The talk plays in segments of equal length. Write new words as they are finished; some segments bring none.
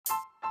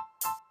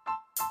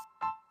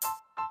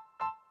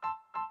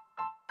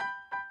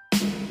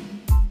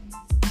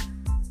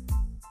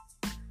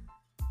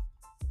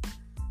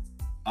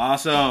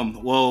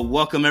Awesome. Well,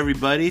 welcome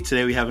everybody.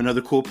 Today we have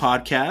another cool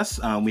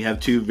podcast. We have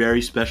two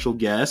very special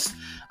guests.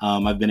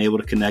 I've been able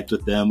to connect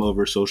with them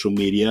over social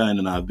media,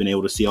 and I've been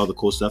able to see all the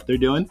cool stuff they're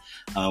doing.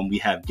 We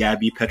have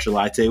Gabby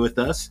Petrolite with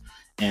us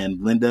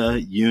and Linda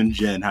Yoon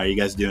Jin. How are you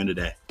guys doing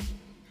today?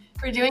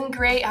 We're doing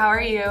great. How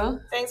are you?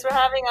 Thanks for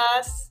having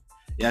us.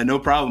 Yeah, no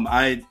problem.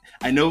 I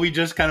know we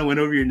just kind of went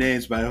over your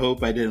names, but I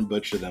hope I didn't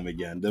butcher them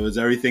again. Was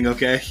everything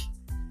okay?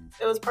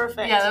 It was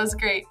perfect. Yeah, that was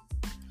great.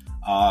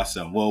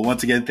 Awesome. Well,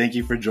 once again, thank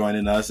you for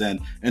joining us, and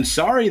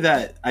sorry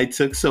that I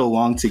took so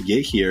long to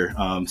get here.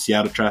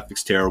 Seattle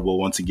traffic's terrible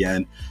once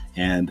again,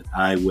 and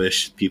I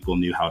wish people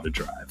knew how to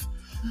drive.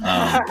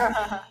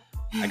 I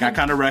got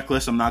kind of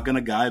reckless. I'm not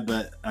gonna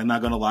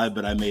lie,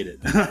 but I made it.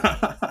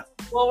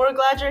 Well, we're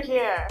glad you're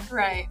here.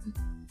 Right.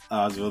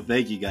 Well,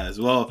 thank you guys.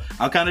 Well,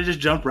 I'll kind of just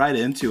jump right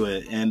into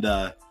it, and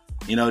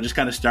just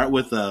kind of start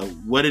with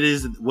what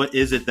is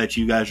it that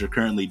you guys are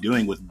currently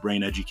doing with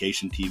Brain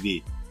Education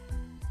TV?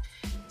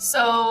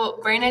 So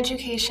Brain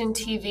Education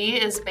TV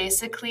is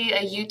basically a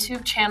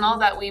YouTube channel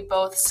that we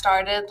both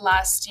started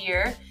last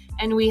year,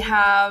 and we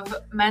have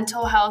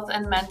mental health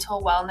and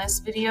mental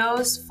wellness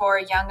videos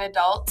for young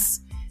adults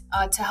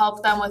to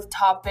help them with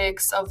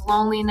topics of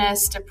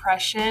loneliness,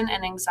 depression,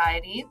 and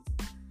anxiety.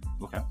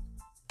 Okay.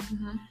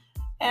 Mm-hmm.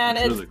 And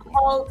That's it's really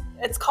cool.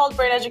 It's called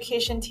Brain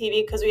Education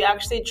TV because we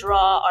actually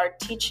draw our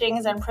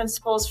teachings and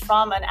principles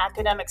from an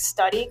academic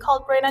study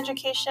called Brain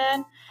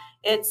Education.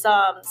 It's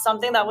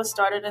something that was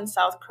started in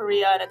South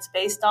Korea, and it's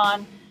based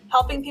on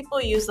helping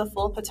people use the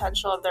full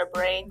potential of their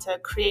brain to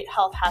create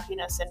health,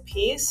 happiness, and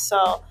peace.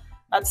 So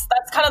that's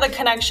kind of the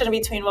connection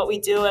between what we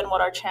do and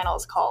what our channel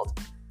is called.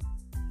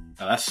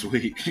 Oh, that's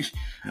sweet.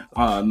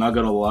 I'm not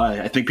gonna lie.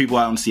 I think people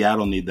out in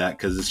Seattle need that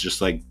because it's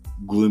just like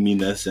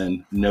gloominess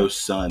and no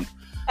sun.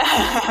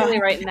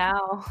 Really right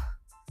now.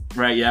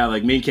 Right, yeah.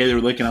 Like me and Kaylee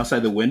were looking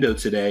outside the window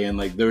today, and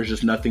like there was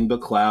just nothing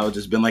but clouds.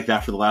 It's been like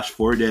that for the last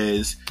 4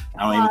 days.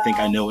 I don't even think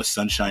I know what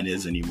sunshine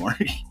is anymore.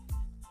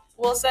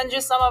 We'll send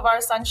you some of our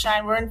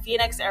sunshine. We're in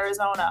Phoenix,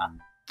 Arizona.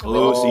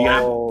 Oh, so you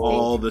have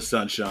all the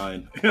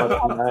sunshine.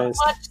 Nice.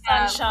 Much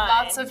sunshine.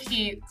 Lots of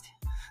heat.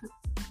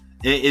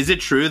 Is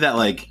it true that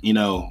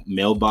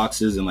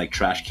mailboxes and like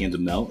trash cans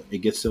melt?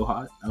 It gets so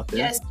hot out there?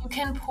 Yes, you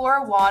can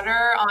pour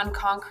water on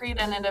concrete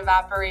and it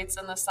evaporates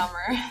in the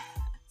summer.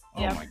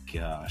 Oh my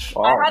gosh.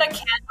 I had a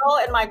candle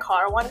in my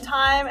car one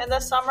time in the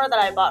summer that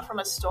I bought from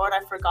a store, and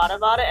I forgot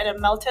about it, and it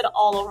melted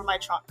all over my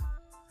trunk.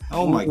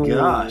 Oh my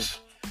gosh.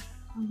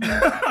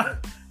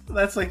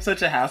 That's like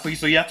such a hassle.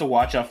 So you have to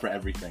watch out for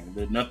everything.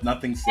 There's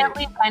nothing safe. Can't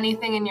leave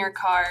anything in your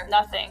car.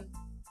 Nothing.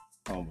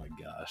 Oh my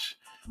gosh.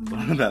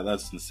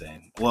 That's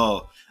insane.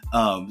 Well,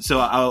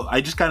 so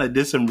I just kind of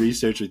did some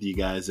research with you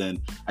guys,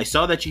 and I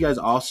saw that you guys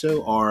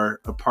also are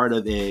a part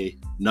of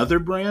another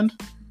brand.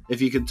 If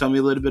you could tell me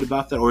a little bit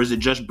about that, or is it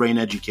just Brain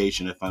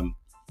Education if I'm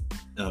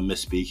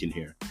misspeaking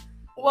here?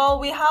 Well,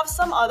 we have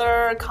some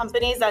other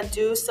companies that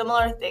do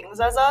similar things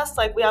as us.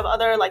 Like we have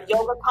other like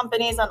yoga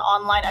companies and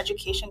online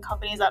education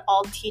companies that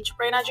all teach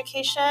brain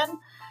education.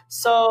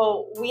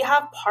 So we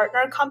have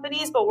partner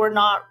companies, but we're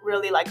not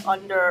really like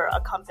under a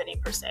company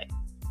per se.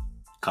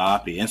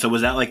 Copy. And so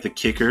was that like the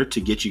kicker to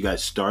get you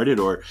guys started,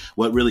 or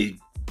what really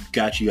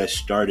got you guys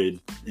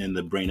started in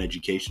the brain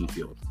education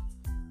field?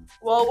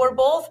 Well, we're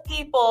both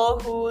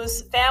people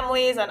whose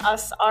families and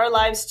our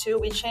lives too,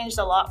 we changed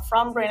a lot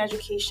from brain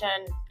education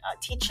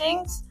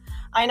teachings.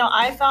 I know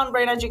I found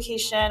brain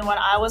education when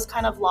I was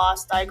kind of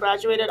lost. I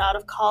graduated out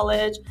of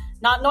college,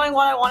 not knowing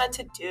what I wanted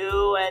to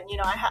do. And,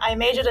 I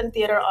majored in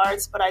theater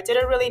arts, but I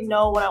didn't really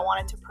know what I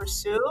wanted to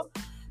pursue.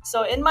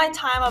 So in my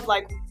time of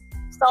like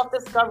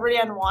self-discovery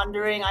and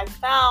wandering, I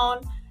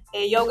found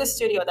a yoga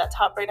studio that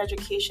taught brain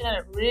education, and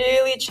it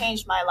really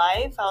changed my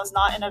life. I was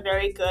not in a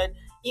very good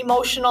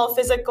emotional,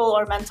 physical,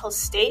 or mental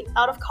state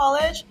out of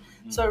college.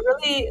 So it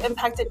really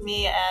impacted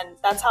me, and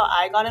that's how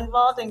I got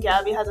involved. And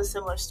Gabby has a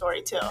similar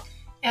story too.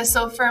 Yeah,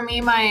 so for me,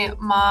 my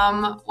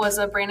mom was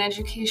a brain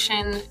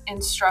education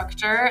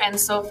instructor, and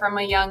so from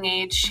a young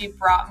age, she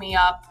brought me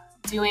up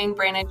doing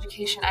brain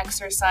education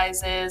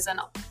exercises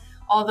and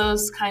all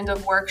those kind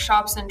of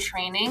workshops and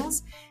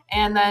trainings.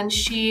 And then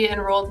she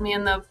enrolled me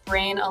in the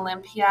Brain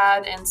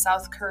Olympiad in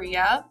South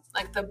Korea,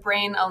 like the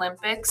Brain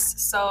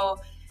Olympics.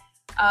 So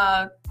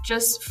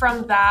just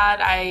from that,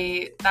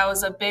 that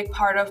was a big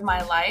part of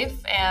my life.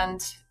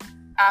 And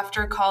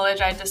after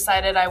college, I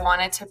decided I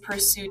wanted to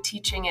pursue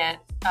teaching it,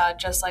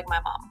 just like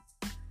my mom.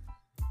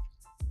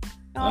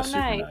 Oh, Super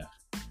nice.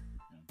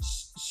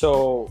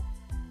 So,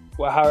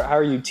 how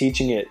are you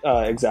teaching it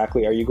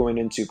exactly? Are you going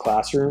into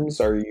classrooms?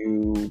 Are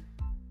you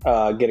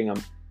getting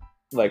them,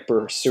 like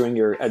pursuing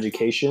your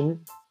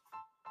education?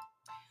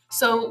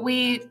 So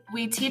we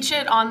teach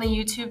it on the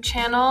YouTube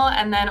channel,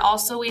 and then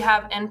also we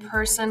have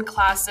in-person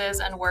classes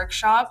and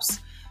workshops.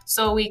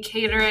 So we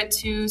cater it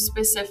to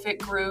specific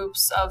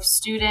groups of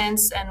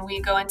students, and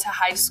we go into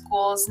high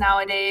schools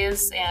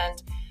nowadays,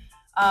 and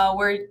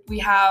we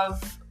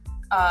have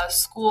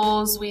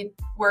schools we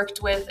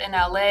worked with in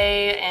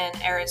LA and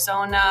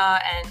Arizona,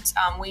 and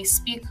we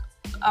speak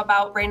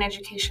about brain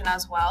education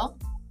as well.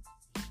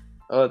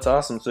 Oh, that's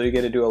awesome. So you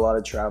get to do a lot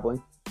of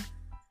traveling.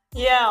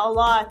 Yeah, a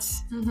lot.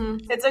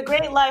 Mm-hmm. It's a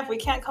great life. We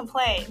can't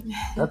complain.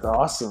 That's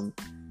awesome.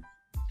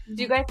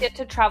 Do you guys get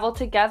to travel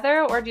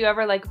together, or do you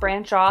ever like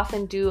branch off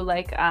and do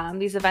like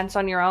these events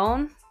on your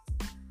own?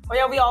 Oh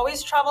yeah, we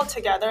always travel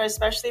together,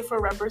 especially for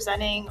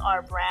representing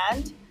our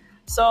brand.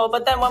 So,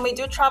 but then when we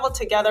do travel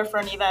together for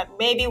an event,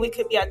 maybe we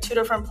could be at 2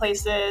 different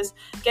places,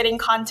 getting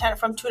content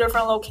from 2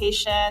 different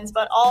locations,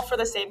 but all for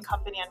the same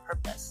company and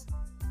purpose.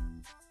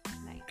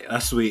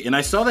 That's sweet. And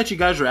I saw that you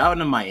guys were out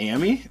in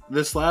Miami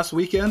this last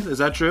weekend. Is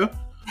that true?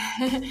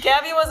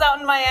 Gabby was out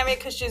in Miami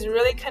because she's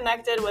really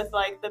connected with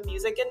like the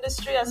music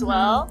industry as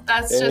well.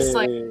 That's just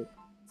like,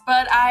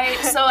 but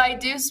I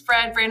do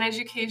spread brain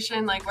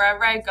education like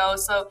wherever I go.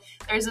 So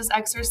there's this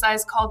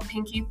exercise called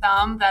Pinky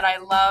Thumb that I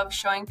love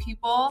showing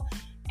people,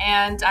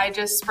 and I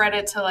just spread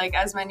it to like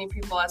as many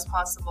people as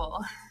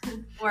possible.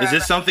 Is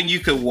this something you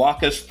could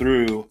walk us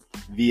through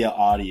via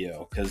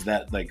audio? Because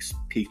that like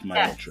piqued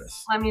my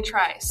interest. Let me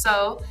try.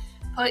 So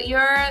put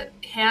your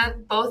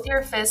both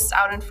your fists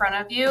out in front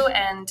of you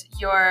and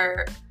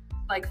your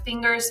like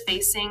fingers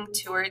facing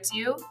towards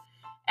you,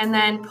 and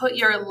then put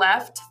your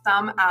left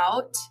thumb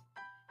out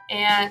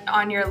and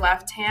on your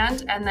left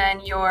hand, and then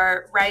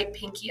your right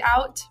pinky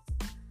out.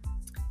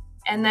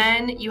 And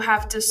then you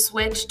have to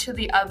switch to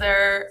the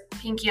other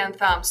pinky and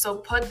thumb. So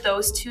put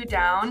those 2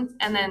 down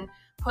and then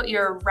put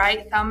your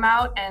right thumb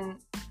out and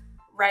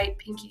right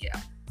pinky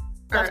out.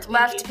 Or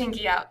left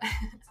pinky out.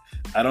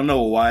 I don't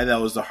know why that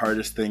was the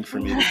hardest thing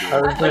for me to do.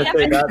 I was going to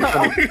say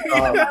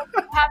that.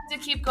 You have to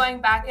keep going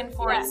back and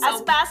forth. Yeah,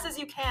 as fast as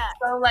you can.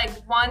 So like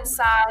one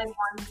side.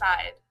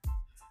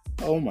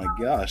 Oh my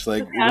gosh!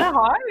 Like Kind of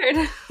hard.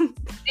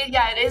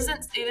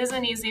 It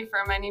isn't easy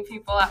for many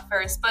people at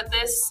first, but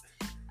this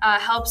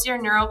helps your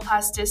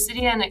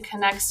neuroplasticity and it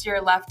connects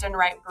your left and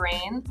right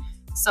brain.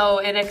 So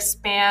it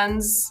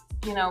expands,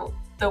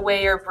 the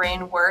way your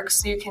brain works,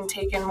 so you can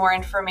take in more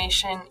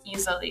information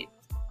easily.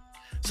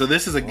 So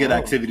this is a good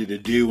activity to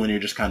do when you're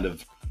just kind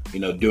of,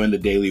 doing the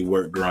daily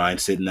work grind,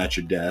 sitting at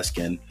your desk,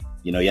 and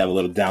you have a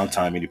little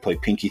downtime and you play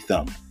Pinky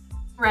Thumb.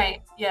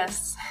 Right.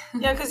 Yes.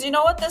 Yeah, because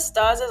what this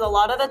does is a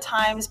lot of the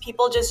times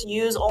people just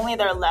use only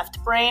their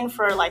left brain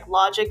for like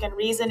logic and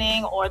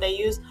reasoning, or they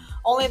use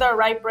only their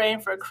right brain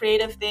for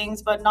creative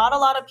things, but not a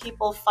lot of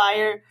people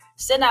fire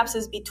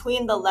synapses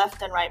between the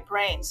left and right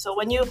brain. So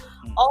when you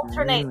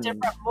alternate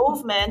different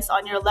movements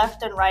on your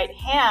left and right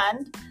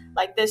hand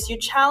like this, you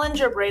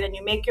challenge your brain and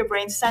you make your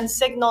brain send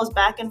signals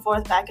back and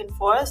forth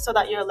so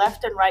that your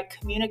left and right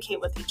communicate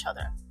with each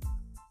other.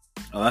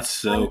 Oh, that's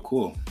so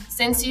cool.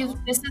 Since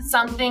this is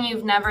something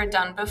you've never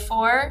done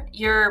before,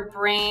 your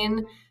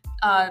brain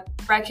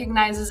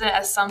recognizes it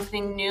as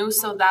something new,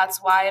 so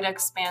that's why it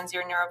expands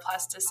your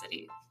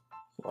neuroplasticity.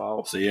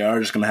 Wow. So you are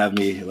just going to have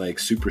me like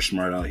super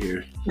smart out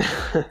here.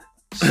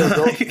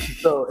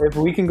 So if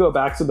we can go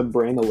back to the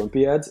Brain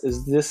Olympiads,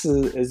 is this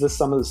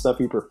some of the stuff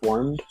you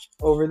performed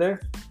over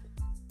there?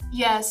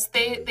 Yes,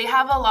 they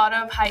have a lot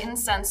of heightened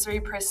sensory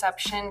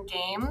perception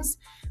games.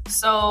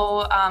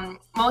 So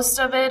most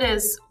of it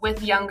is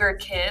with younger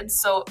kids.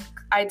 So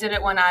I did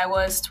it when I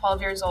was 12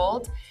 years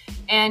old.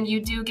 And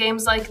you do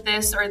games like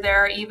this, or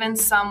there are even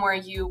some where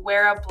you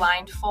wear a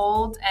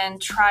blindfold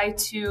and try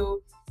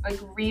to like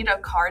read a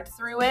card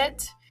through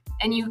it.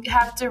 And you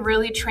have to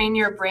really train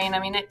your brain. I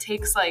mean, it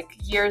takes like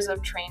years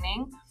of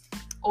training.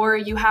 Or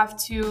you have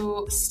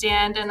to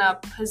stand in a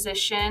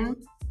position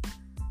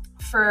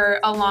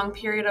for a long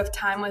period of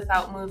time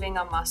without moving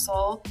a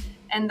muscle.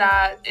 And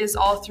that is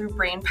all through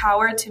brain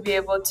power to be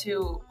able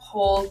to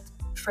hold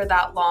for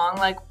that long.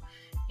 Like,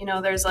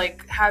 there's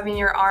like having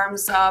your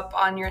arms up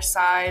on your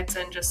sides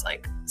and just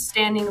like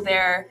standing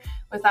there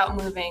without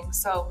moving.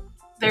 So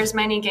there's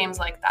many games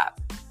like that.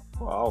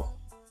 Wow.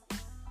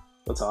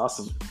 That's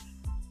awesome.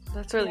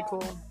 That's really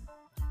cool.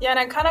 Yeah, and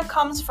it kind of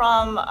comes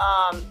from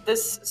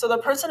this. So the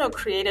person who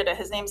created it,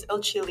 his name's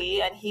Ilchi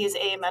Lee, and he's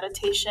a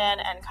meditation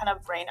and kind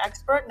of brain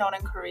expert known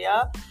in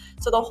Korea.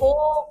 So the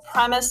whole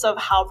premise of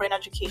how brain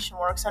education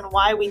works and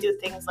why we do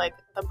things like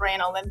the Brain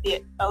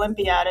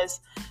Olympiad is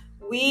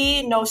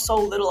we know so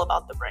little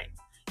about the brain.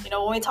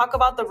 When we talk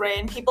about the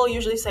brain, people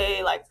usually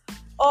say like,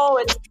 oh,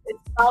 it's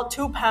about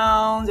 2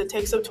 pounds, it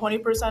takes up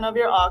 20% of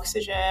your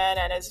oxygen,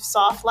 and it's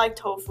soft like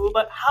tofu.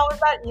 But how is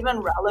that even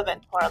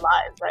relevant to our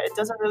lives, right? It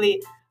doesn't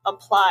really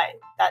apply.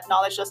 That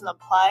knowledge doesn't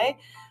apply.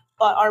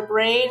 But our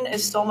brain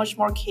is so much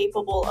more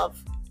capable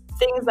of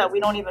things that we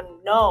don't even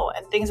know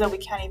and things that we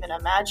can't even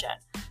imagine.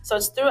 So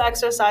it's through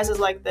exercises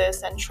like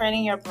this and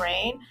training your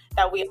brain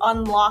that we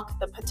unlock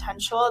the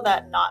potential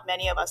that not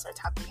many of us are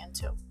tapping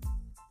into.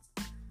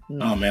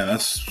 Oh man,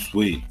 that's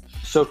sweet.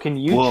 So can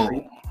you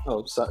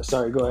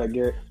sorry, go ahead,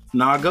 Garrett.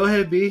 Nah, go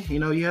ahead, B.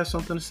 You have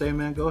something to say,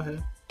 man. Go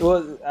ahead.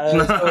 Well,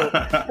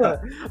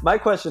 my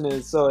question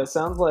is, so it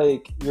sounds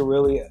like you're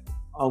really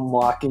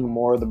unlocking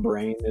more of the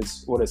brain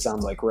is what it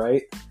sounds like,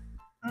 right?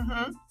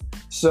 Mm-hmm.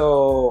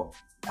 So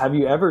have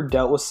you ever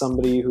dealt with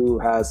somebody who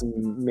has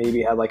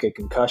maybe had like a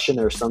concussion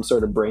or some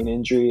sort of brain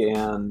injury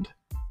and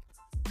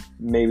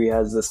maybe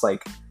has this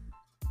like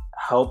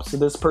help to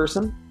this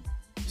person?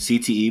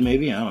 CTE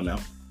maybe? I don't know.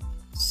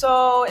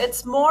 So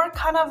it's more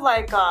kind of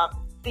like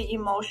the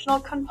emotional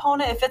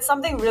component. If it's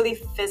something really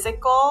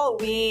physical,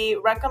 we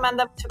recommend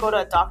them to go to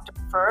a doctor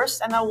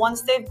first. And then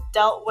once they've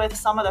dealt with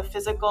some of the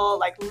physical,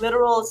 like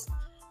literal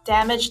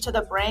damage to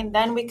the brain,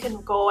 then we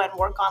can go and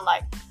work on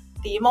like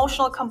the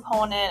emotional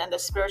component and the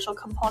spiritual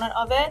component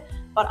of it.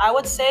 But I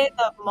would say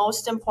the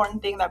most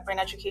important thing that brain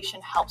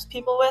education helps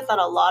people with, that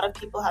a lot of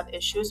people have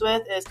issues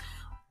with, is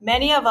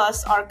many of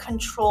us are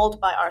controlled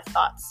by our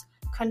thoughts,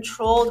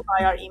 controlled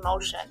by our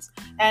emotions,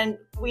 and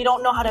we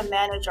don't know how to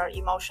manage our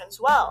emotions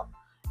well.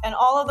 And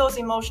all of those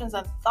emotions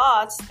and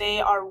thoughts,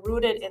 they are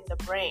rooted in the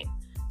brain.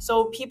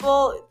 So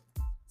people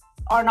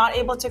are not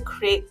able to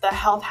create the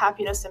health,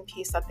 happiness, and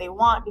peace that they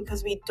want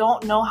because we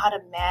don't know how to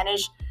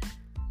manage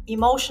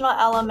emotional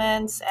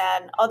elements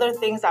and other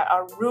things that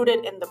are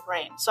rooted in the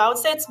brain. So I would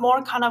say it's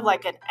more kind of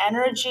like an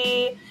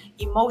energy,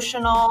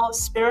 emotional,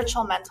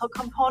 spiritual, mental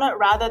component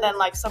rather than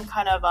like some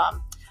kind of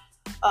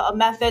a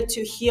method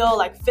to heal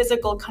like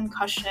physical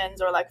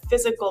concussions or like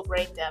physical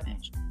brain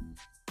damage.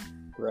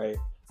 Right.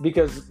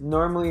 Because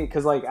normally,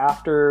 like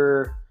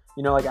after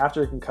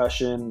a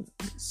concussion,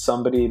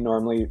 somebody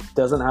normally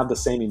doesn't have the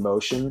same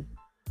emotion.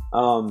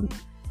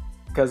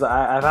 Because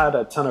I've had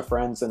a ton of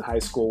friends in high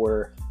school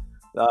where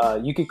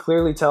you could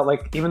clearly tell,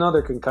 like, even though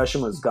their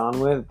concussion was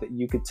gone with,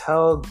 you could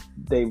tell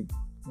they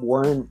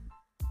weren't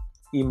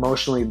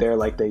emotionally there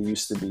like they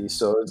used to be.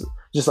 So it's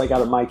just like,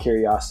 out of my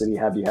curiosity,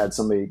 have you had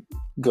somebody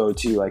go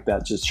to like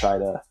that, just try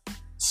to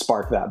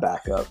spark that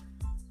back up?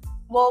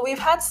 Well, we've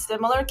had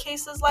similar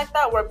cases like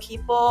that where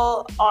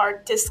people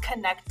are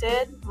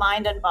disconnected,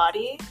 mind and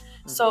body.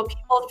 So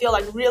people feel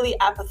like really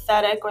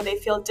apathetic, or they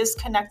feel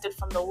disconnected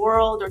from the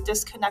world or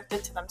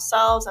disconnected to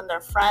themselves and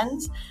their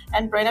friends.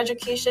 And brain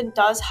education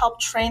does help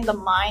train the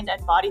mind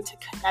and body to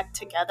connect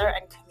together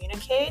and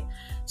communicate.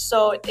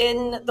 So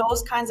in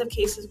those kinds of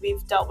cases,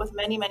 we've dealt with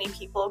many, many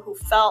people who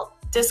felt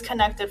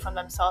disconnected from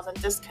themselves and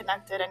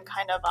disconnected and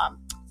kind of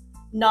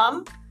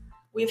numb.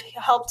 We've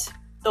helped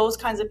those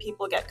kinds of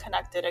people get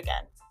connected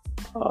again.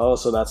 Oh,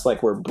 so that's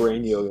like where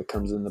brain yoga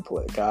comes into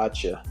play.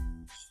 Gotcha.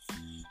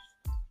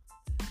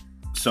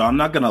 So I'm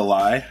not gonna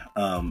lie,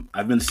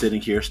 I've been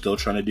sitting here still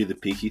trying to do the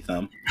peaky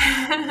thumb,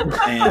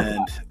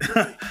 and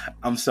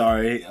I'm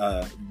sorry,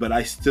 but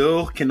I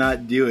still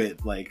cannot do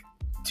it like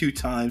 2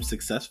 times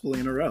successfully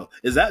in a row.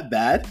 Is that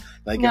bad?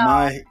 Like, No.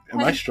 am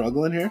I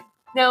struggling here?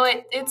 No,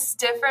 it's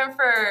different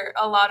for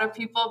a lot of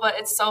people, but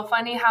it's so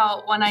funny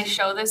how when I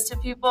show this to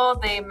people,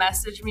 they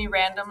message me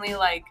randomly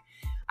like,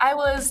 I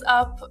was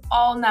up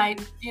all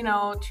night,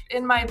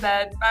 in my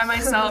bed by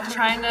myself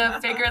trying to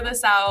figure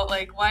this out.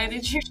 Like, why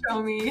did you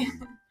show me?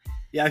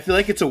 Yeah, I feel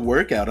like it's a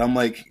workout. I'm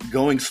like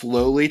going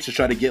slowly to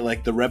try to get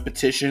like the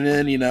repetition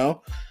in,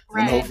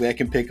 Right. and hopefully I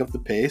can pick up the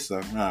pace. So,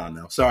 I don't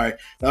know. Sorry,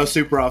 that was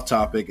super off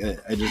topic.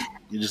 It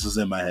just was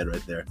in my head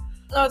right there.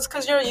 No, it's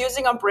because you're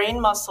using a brain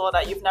muscle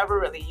that you've never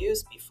really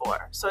used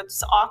before. So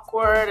it's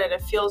awkward and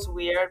it feels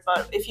weird.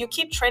 But if you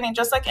keep training,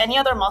 just like any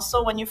other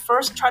muscle, when you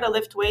first try to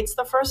lift weights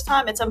the first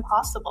time, it's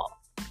impossible.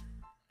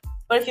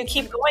 But if you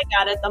keep going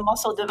at it, the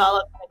muscle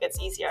develops and it gets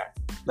easier.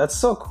 That's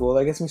so cool.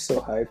 That gets me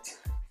so hyped.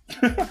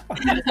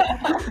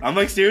 I'm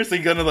like seriously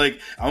gonna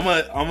I'm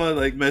gonna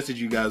like message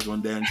you guys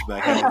one day and just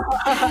back out.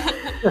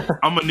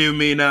 I'm a new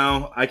me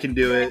now. I can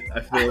do it.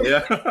 I feel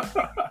yeah.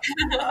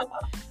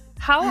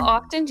 How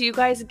often do you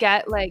guys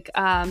get like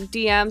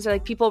DMs or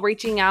like people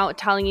reaching out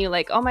telling you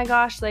like, oh my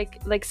gosh,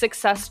 like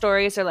success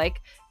stories, or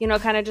like,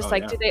 kind of just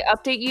do they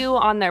update you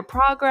on their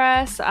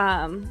progress,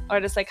 or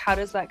just like how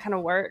does that kind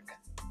of work?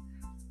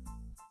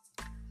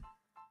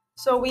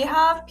 So we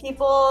have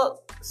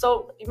people,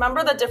 so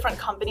remember the different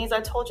companies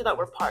I told you that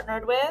we're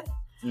partnered with?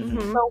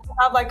 Mm-hmm. So we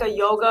have like a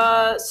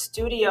yoga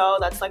studio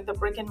that's like the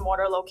brick and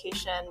mortar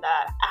location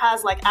that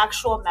has like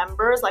actual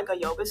members, like a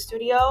yoga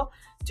studio,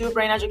 do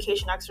brain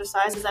education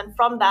exercises. And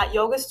from that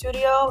yoga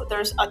studio,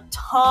 there's a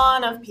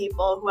ton of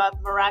people who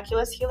have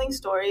miraculous healing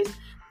stories.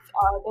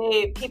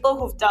 People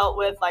who've dealt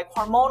with like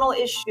hormonal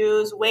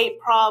issues, weight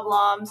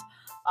problems,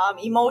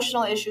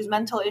 emotional issues,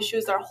 mental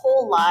issues their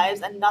whole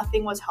lives, and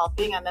nothing was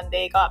helping. And then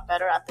they got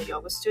better at the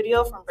yoga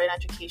studio from brain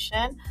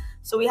education.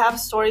 So we have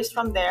stories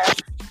from there.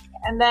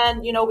 And then,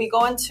 we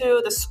go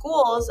into the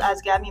schools,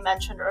 as Gabby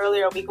mentioned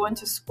earlier, we go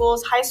into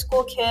schools, high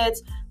school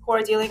kids who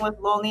are dealing with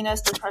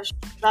loneliness, depression,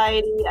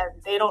 anxiety,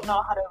 and they don't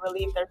know how to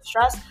relieve their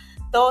stress.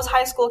 Those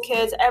high school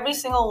kids, every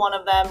single one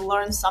of them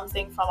learns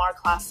something from our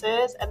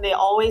classes. And they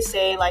always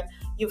say, like,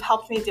 you've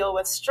helped me deal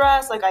with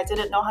stress. Like, I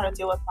didn't know how to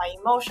deal with my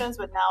emotions,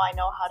 but now I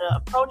know how to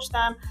approach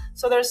them.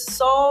 So there's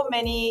so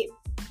many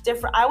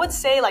different, I would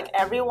say, like,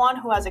 everyone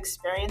who has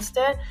experienced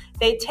it,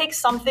 they take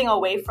something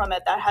away from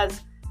it that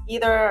has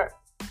either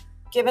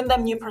given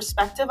them new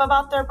perspective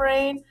about their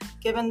brain,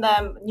 given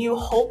them new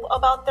hope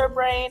about their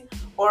brain,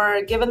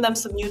 or given them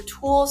some new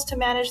tools to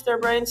manage their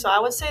brain. So I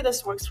would say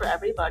this works for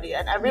everybody,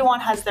 and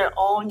everyone has their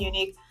own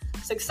unique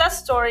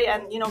success story.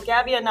 And,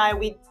 Gabby and I,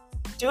 we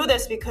do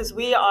this because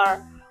we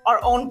are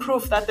our own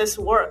proof that this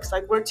works.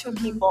 Like, we're 2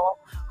 people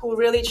who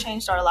really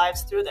changed our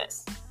lives through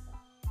this.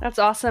 That's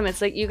awesome.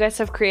 It's like you guys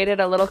have created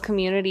a little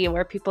community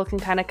where people can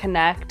kind of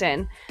connect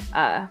and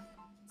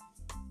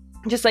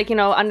just like,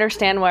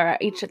 understand where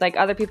each like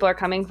other people are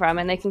coming from,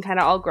 and they can kind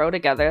of all grow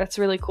together. That's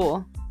really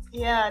cool.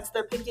 Yeah, it's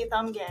the Pinky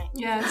Thumb Gang.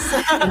 Yes.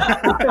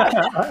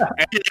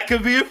 That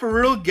could be a for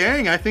real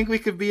gang. I think we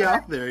could be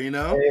out there, You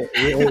guys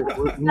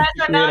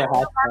are now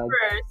new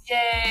members.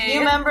 Yay.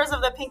 New members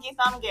of the Pinky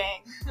Thumb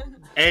Gang.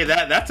 Hey,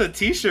 that's a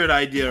t-shirt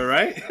idea,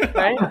 right?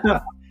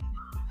 Right?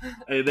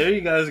 Hey, there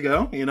you guys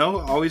go.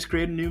 Always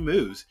creating new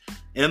moves.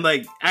 And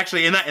like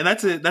actually, and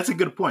that's a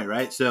good point,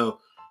 right? So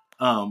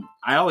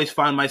I always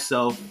find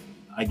myself,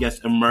 I guess,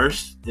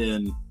 immersed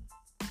in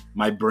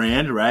my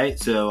brand, right?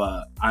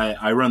 So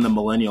I run the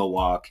Millennial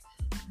Walk,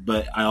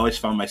 but I always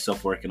find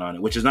myself working on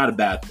it, which is not a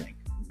bad thing.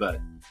 But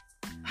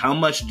how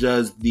much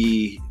does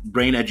the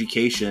brain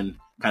education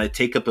kind of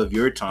take up of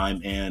your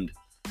time, and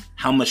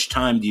how much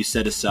time do you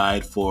set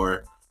aside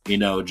for,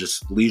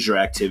 just leisure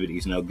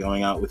activities,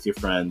 going out with your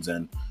friends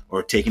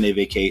or taking a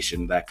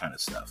vacation, that kind of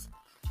stuff?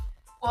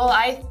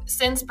 Well,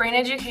 since brain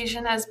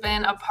education has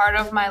been a part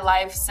of my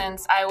life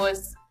since I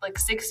was like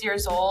 6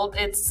 years old,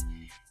 it's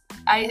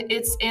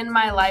in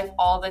my life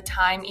all the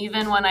time.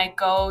 Even when I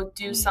go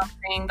do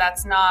something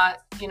that's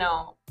not,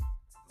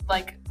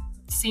 like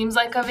seems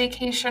like a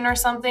vacation or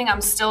something,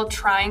 I'm still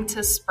trying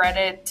to spread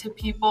it to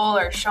people,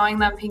 or showing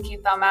them Pinky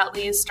Thumb at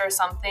least, or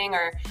something,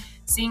 or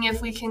seeing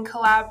if we can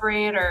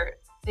collaborate or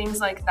things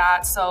like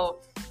that. So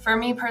for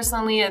me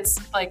personally,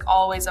 it's like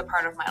always a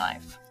part of my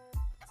life.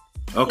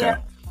 Okay. Yeah.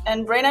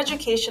 And brain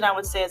education, I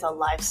would say, is a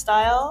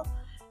lifestyle.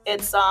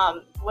 It's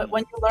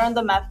when you learn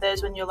the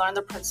methods, when you learn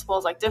the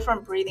principles, like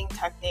different breathing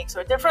techniques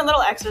or different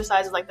little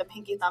exercises like the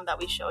Pinky Thumb that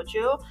we showed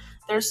you,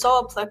 they're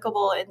so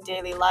applicable in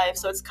daily life.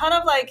 So it's kind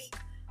of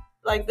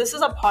like this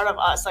is a part of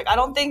us. Like, I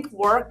don't think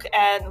work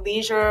and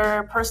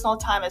leisure, personal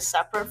time is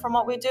separate from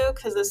what we do,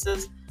 because this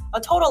is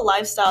a total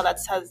lifestyle that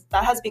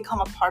has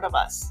become a part of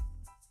us.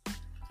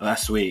 Well,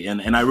 that's sweet.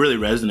 And I really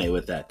resonate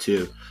with that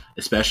too,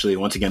 especially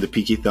once again, the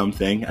Pinky Thumb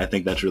thing. I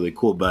think that's really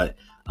cool. But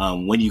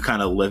when you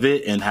kind of live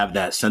it and have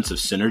that sense of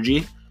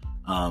synergy,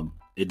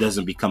 it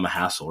doesn't become a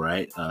hassle,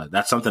 right?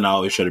 That's something I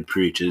always try to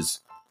preach is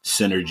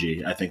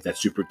synergy. I think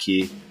that's super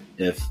key.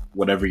 If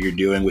whatever you're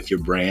doing with your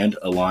brand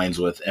aligns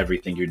with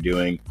everything you're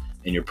doing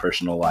in your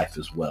personal life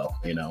as well,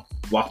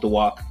 walk the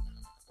walk,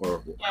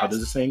 or yes. How does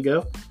the saying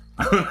go?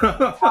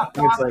 walk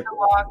the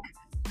walk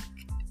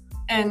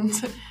and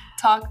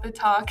talk the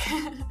talk.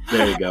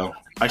 There you go.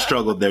 I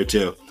struggled there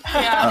too.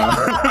 Yeah.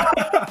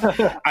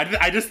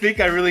 I just think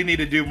I really need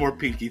to do more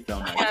Pinky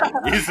Thumb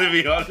activities, to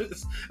be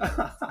honest.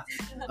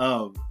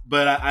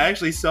 But I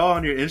actually saw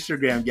on your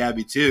Instagram,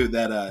 Gabby, too,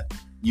 that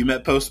you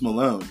met Post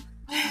Malone.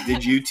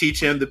 Did you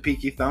teach him the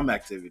Pinky Thumb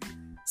activity?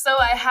 So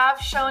I have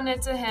shown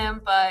it to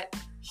him, but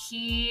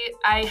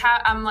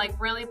I'm like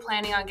really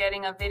planning on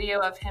getting a video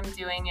of him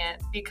doing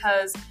it,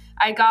 because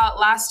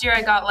last year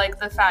I got like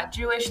the Fat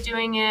Jewish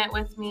doing it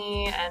with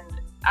me, and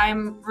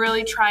I'm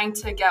really trying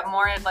to get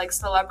more like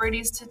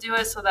celebrities to do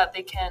it so that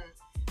they can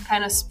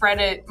kind of spread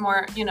it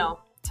more,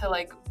 to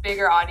like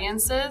bigger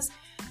audiences.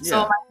 Yeah.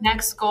 So my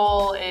next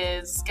goal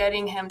is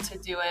getting him to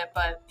do it,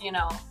 but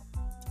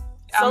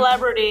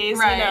celebrities,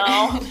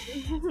 right.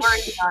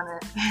 Working on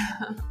it.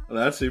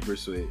 Well, that's super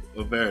sweet.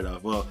 Well, fair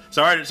enough. Well,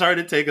 sorry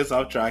to take us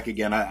off track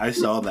again. I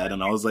saw that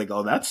and I was like,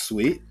 oh, that's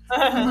sweet.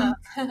 I'm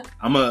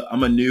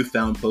a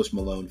newfound Post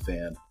Malone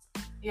fan.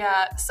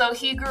 Yeah, so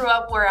he grew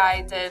up where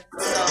I did.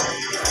 So.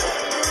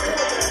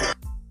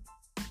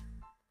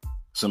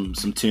 Some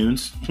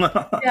tunes.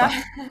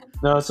 Yeah.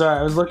 No, sorry.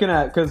 I was looking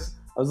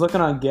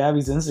on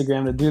Gabby's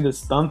Instagram to do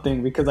this thumb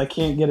thing because I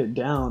can't get it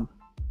down.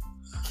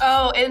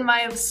 Oh, in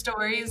my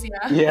stories,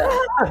 yeah. Yeah.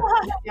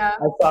 Yeah.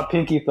 I saw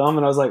Pinky Thumb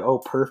and I was like, oh,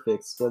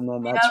 perfect. But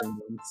then that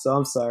turned in. So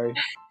I'm sorry.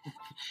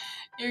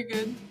 You're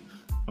good.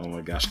 Oh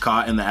my gosh,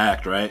 caught in the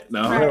act, right?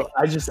 No, right.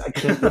 I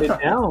can't get it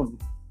down.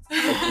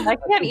 I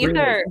can't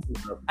either.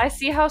 I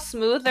see how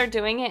smooth they're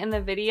doing it in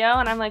the video,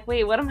 and I'm like,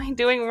 wait, what am I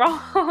doing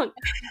wrong?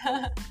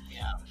 Yeah,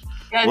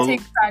 it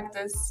takes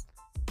practice.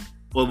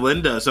 Well,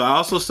 Linda, so I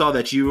also saw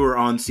that you were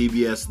on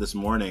CBS this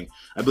morning.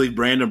 I believe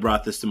Brandon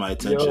brought this to my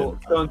attention. Yo,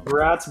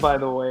 congrats, by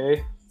the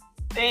way.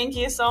 Thank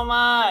you so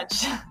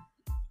much.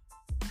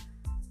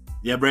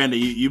 Yeah, Brandon,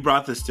 you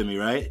brought this to me,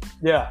 right?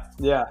 Yeah.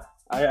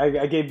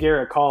 I gave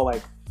Garrett a call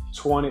like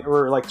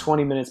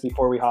 20 minutes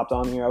before we hopped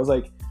on here. I was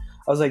like,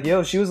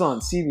 yo, she was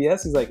on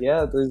CBS. He's like,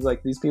 yeah, there's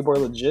like these people are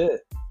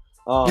legit.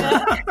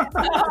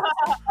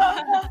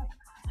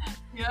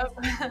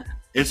 Yep.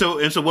 And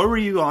so what were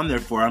you on there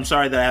for? I'm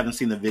sorry that I haven't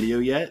seen the video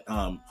yet,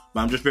 but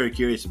I'm just very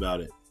curious about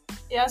it.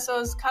 Yeah,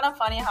 so it's kind of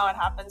funny how it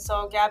happened.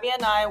 So Gabby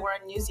and I were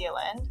in New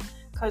Zealand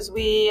because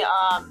we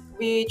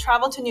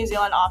travel to New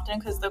Zealand often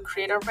because the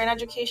Creator Brain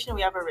Education,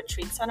 we have a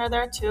retreat center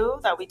there too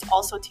that we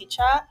also teach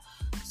at.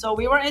 So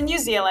we were in New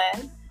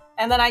Zealand,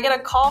 and then I get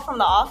a call from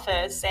the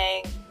office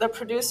saying, the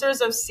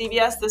producers of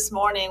CBS this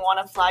morning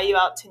want to fly you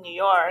out to New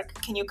York.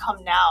 Can you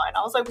come now? And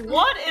I was like,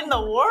 what in the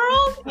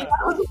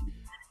world?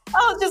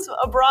 I was just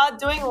abroad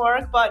doing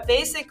work, but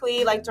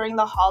basically, like during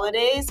the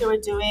holidays, they were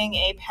doing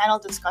a panel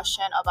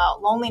discussion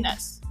about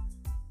loneliness,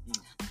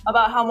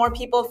 about how more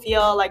people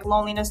feel like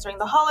loneliness during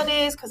the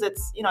holidays because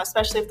it's,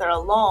 especially if they're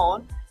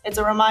alone, it's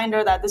a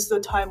reminder that this is a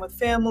time with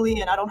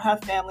family and I don't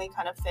have family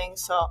kind of thing.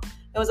 So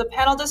it was a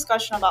panel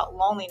discussion about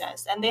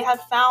loneliness, and they had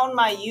found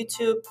my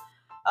YouTube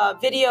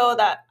video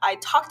that I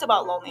talked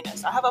about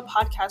loneliness. I have a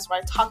podcast where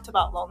I talked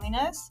about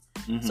loneliness.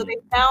 Mm-hmm. So they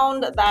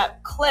found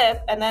that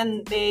clip and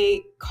then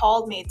they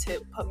called me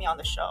to put me on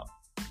the show.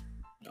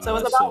 So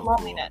it was about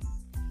loneliness.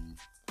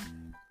 Cool.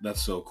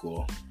 That's so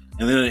cool.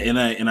 And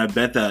then I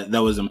bet that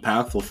was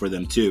impactful for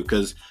them too,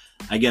 because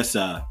I guess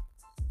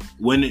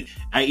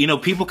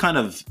people kind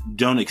of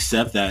don't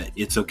accept that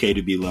it's okay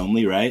to be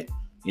lonely, right?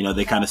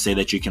 They kind of say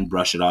that you can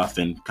brush it off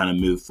and kind of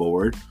move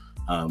forward.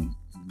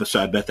 But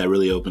so I bet that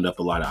really opened up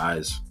a lot of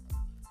eyes.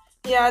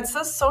 Yeah, it's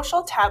a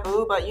social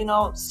taboo, but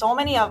so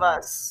many of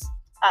us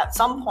at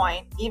some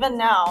point, even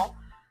now,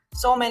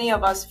 so many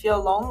of us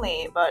feel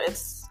lonely, but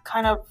it's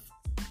kind of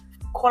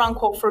quote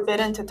unquote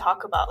forbidden to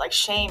talk about, like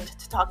shamed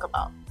to talk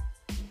about.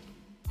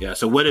 Yeah.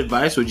 So what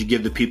advice would you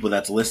give the people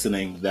that's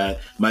listening that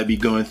might be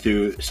going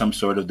through some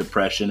sort of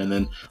depression and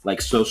then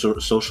like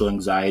social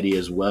anxiety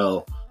as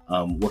well?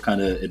 What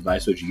kind of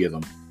advice would you give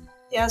them?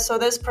 Yeah. So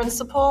this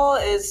principle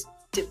is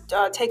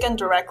taken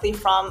directly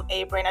from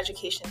a brain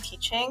education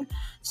teaching.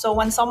 So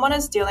when someone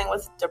is dealing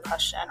with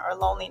depression or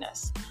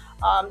loneliness,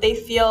 they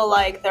feel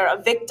like they're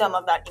a victim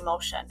of that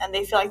emotion and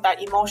they feel like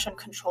that emotion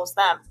controls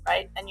them,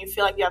 right? And you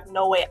feel like you have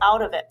no way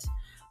out of it.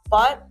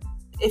 But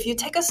if you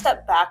take a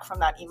step back from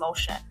that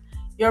emotion,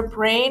 your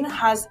brain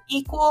has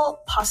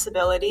equal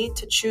possibility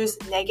to choose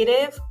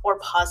negative or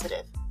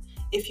positive.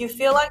 If you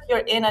feel like you're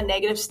in a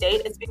negative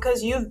state, it's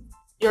because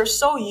you're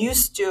so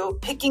used to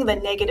picking the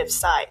negative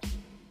side,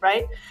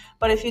 right?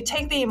 But if you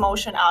take the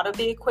emotion out of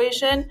the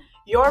equation,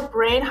 your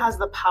brain has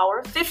the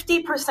power,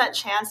 50%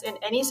 chance in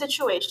any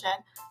situation,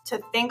 to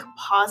think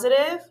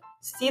positive,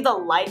 see the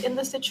light in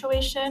the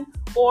situation,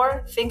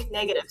 or think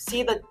negative,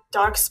 see the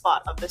dark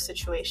spot of the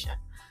situation.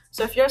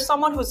 So if you're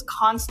someone who's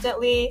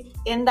constantly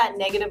in that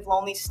negative,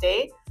 lonely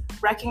state,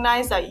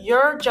 recognize that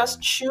you're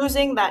just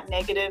choosing that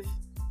negative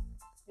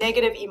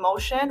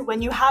emotion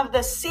when you have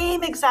the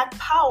same exact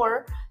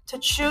power to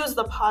choose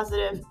the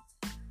positive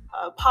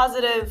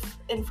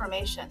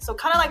information. So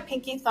kind of like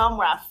pinky thumb,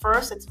 where at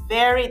first it's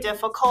very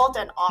difficult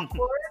and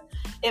awkward.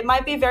 It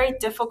might be very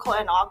difficult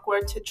and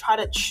awkward to try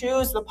to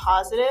choose the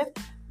positive,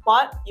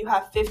 but you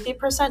have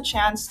 50%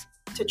 chance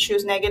to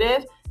choose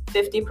negative,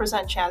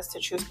 50% chance to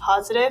choose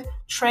positive.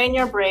 Train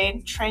your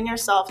brain, train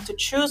yourself to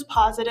choose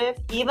positive,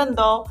 even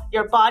though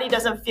your body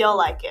doesn't feel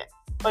like it.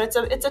 But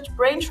it's a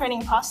brain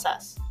training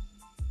process.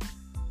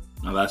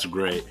 Oh, that's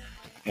great.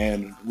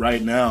 And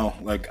right now,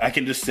 like I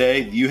can just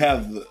say, you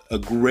have a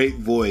great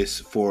voice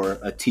for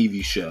a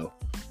TV show.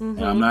 Mm-hmm.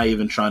 And I'm not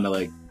even trying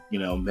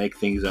to make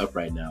things up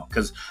right now,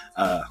 because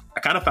I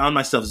kind of found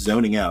myself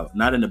zoning out,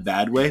 not in a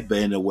bad way, but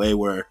in a way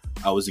where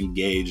I was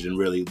engaged and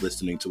really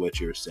listening to what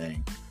you were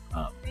saying.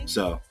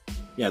 So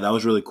yeah, that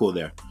was really cool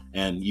there.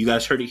 And you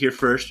guys heard it here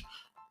first.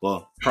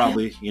 Well,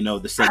 probably, the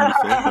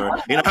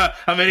 75th or,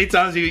 how many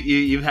times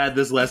you've had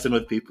this lesson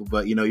with people,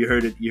 but you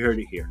heard it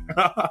here.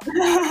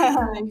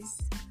 Nice.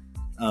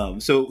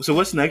 So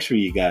what's next for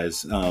you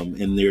guys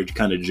in their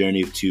kind of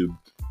journey to,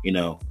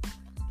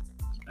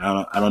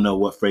 I don't know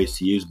what phrase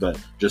to use, but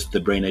just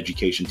the brain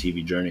education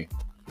TV journey?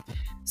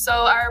 So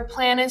our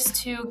plan is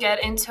to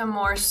get into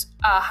more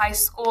high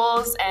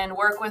schools and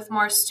work with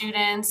more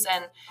students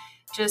and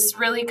just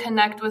really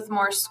connect with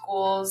more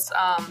schools,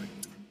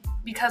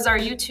 because our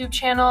YouTube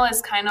channel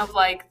is kind of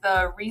like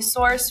the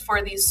resource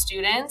for these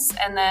students.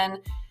 And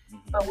then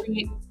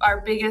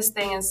our biggest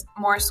thing is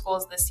more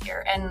schools this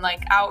year and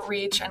like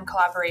outreach and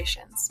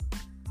collaborations.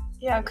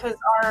 Yeah, because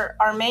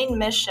our main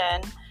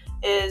mission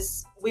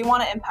is we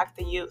want to impact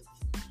the youth,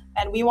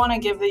 and we want to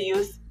give the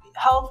youth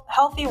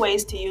healthy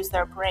ways to use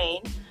their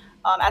brain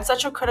at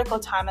such a critical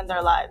time in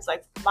their lives.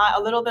 Like a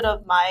little bit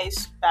of my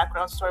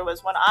background story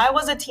was when I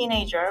was a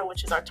teenager,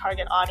 which is our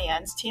target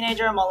audience,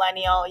 teenager,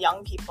 millennial,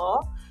 young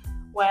people.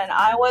 When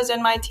I was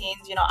in my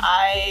teens,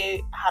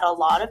 I had a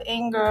lot of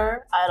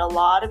anger. I had a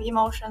lot of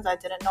emotions I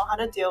didn't know how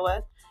to deal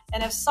with.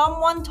 And if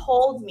someone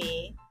told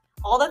me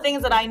all the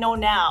things that I know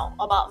now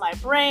about my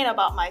brain,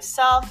 about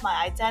myself, my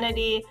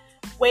identity,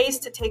 ways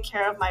to take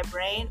care of my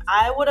brain,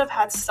 I would have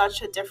had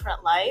such a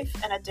different life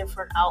and a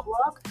different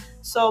outlook.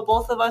 So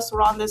both of us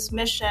were on this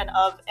mission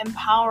of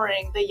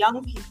empowering the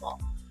young people,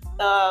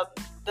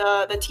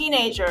 the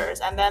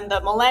teenagers, and then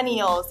the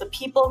millennials, the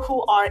people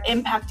who are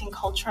impacting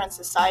culture and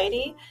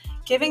society,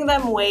 giving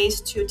them ways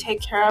to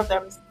take care of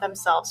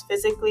themselves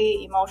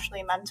physically,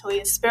 emotionally,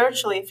 mentally,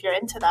 spiritually, if you're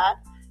into that,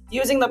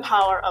 using the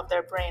power of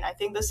their brain. I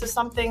think this is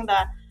something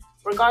that,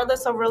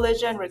 regardless of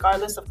religion,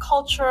 regardless of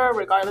culture,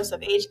 regardless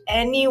of age,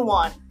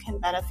 anyone can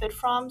benefit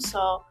from.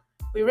 So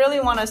we really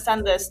want to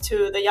send this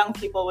to the young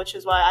people, which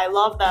is why I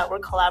love that we're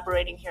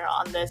collaborating here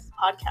on this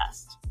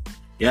podcast.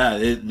 Yeah,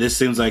 this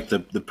seems like the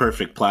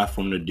perfect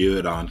platform to do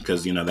it on,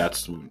 because,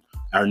 that's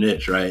our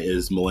niche, right,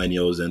 is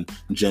millennials and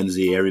Gen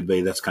Z,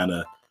 everybody that's kind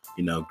of,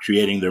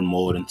 creating their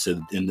mold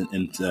into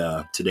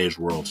today's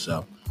world.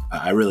 So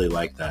I really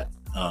like that.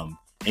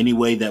 Any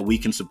way that we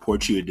can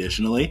support you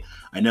additionally?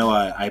 I know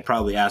I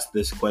probably ask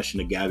this question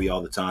to Gabby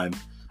all the time,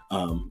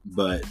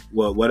 but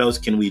what else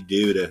can we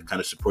do to kind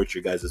of support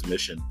your guys'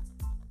 mission?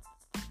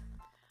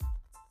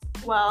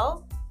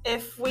 Well,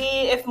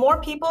 if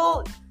more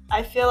people,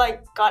 I feel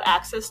like, got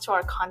access to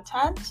our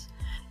content,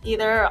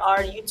 either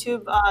our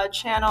YouTube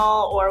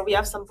channel, or we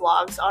have some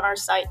blogs on our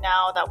site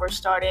now that we're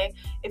starting.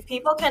 If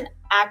people can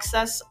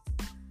access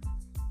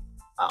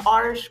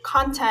our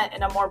content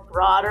in a more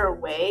broader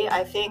way,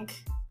 I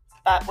think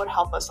that would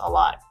help us a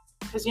lot.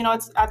 Because,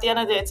 it's at the end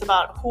of the day, it's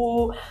about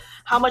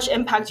how much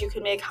impact you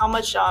can make, how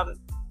much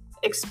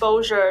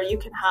exposure you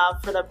can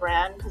have for the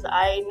brand. Because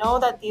I know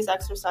that these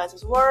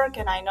exercises work,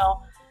 and I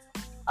know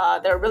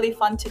they're really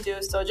fun to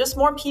do. So just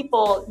more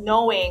people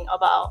knowing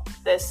about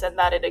this and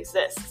that it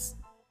exists.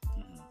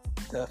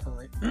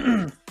 Definitely.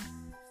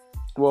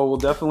 Well, we'll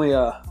definitely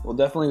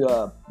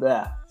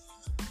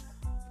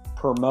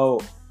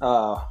promote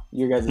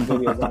your guys'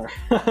 videos on our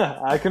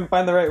I couldn't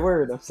find the right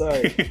word. I'm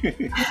sorry.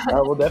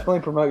 We'll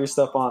definitely promote your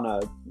stuff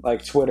on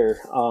like Twitter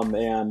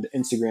and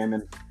Instagram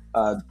and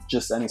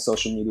just any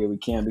social media we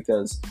can,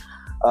 because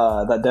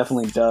that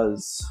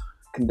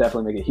can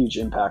definitely make a huge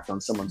impact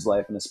on someone's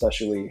life, and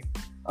especially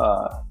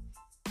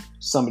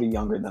somebody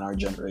younger than our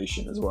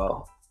generation as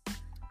well.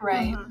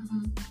 Right.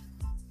 Mm-hmm.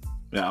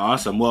 Yeah,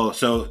 awesome. Well,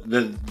 so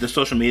the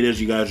social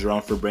medias you guys are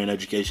on for Brain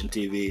Education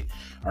TV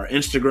are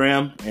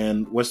Instagram,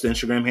 and what's the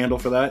Instagram handle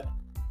for that?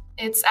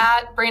 It's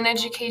at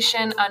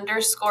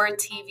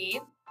BrainEducation_TV.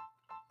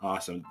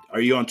 Awesome.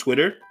 Are you on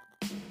Twitter?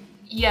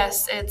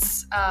 Yes,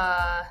 it's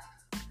at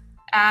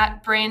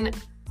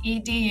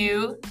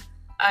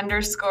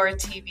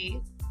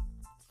BrainEdu_TV.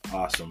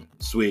 Awesome.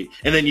 Sweet.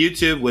 And then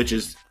YouTube, which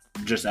is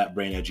just at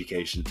Brain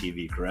Education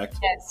TV, correct?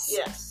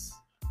 Yes.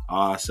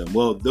 Awesome.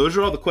 Well, those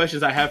are all the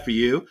questions I have for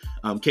you.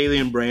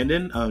 Kaylee and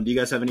Brandon, do you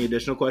guys have any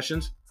additional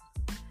questions?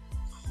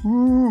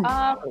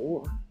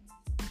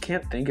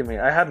 Can't think of any.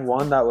 I had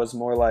one that was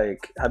more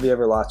like, have you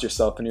ever lost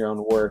yourself in your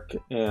own work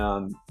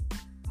and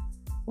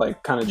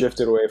like kind of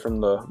drifted away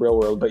from the real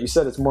world? But you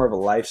said it's more of a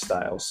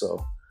lifestyle,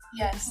 so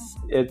Yes.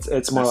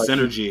 It's more like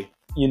synergy.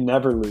 You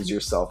never lose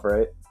yourself,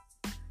 right?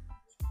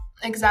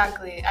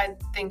 Exactly. I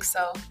think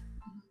so.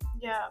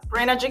 Yeah,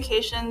 brain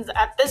education's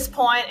at this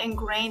point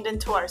ingrained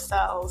into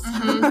ourselves.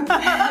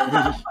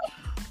 Mm-hmm.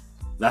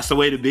 That's the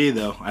way to be,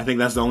 though. I think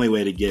that's the only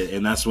way to get,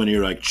 and that's when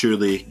you're like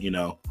truly,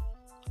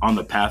 on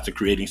the path to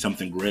creating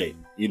something great.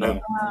 Yeah.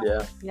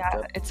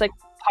 It's like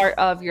part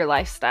of your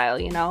lifestyle.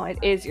 It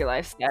is your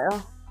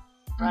lifestyle.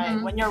 Right.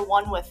 Mm-hmm. When you're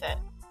one with it.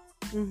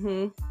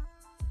 Mm-hmm.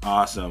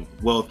 Awesome.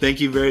 Well, thank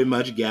you very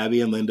much,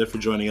 Gabby and Linda, for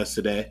joining us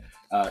today.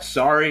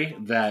 Sorry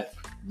that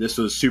this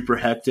was super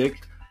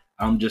hectic.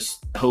 I'm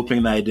just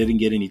hoping that I didn't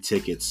get any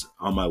tickets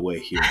on my way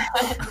here.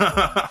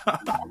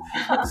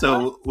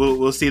 So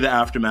we'll see the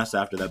aftermath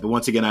after that. But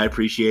once again, I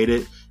appreciate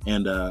it.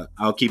 And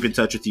I'll keep in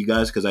touch with you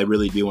guys because I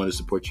really do want to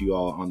support you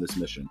all on this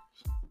mission.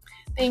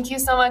 Thank you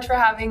so much for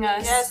having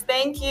us. Yes,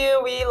 thank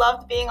you. We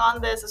loved being on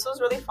this. This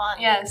was really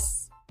fun.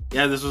 Yes.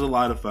 Yeah, this was a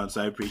lot of fun.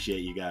 So I appreciate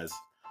you guys.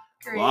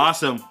 Great. Well,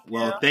 awesome.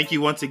 Well, Thank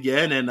you once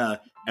again. And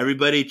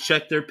everybody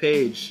check their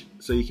page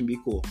so you can be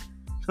cool.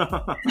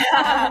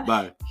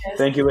 Bye.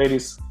 Thank you,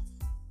 ladies.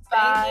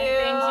 Bye.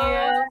 Thank you.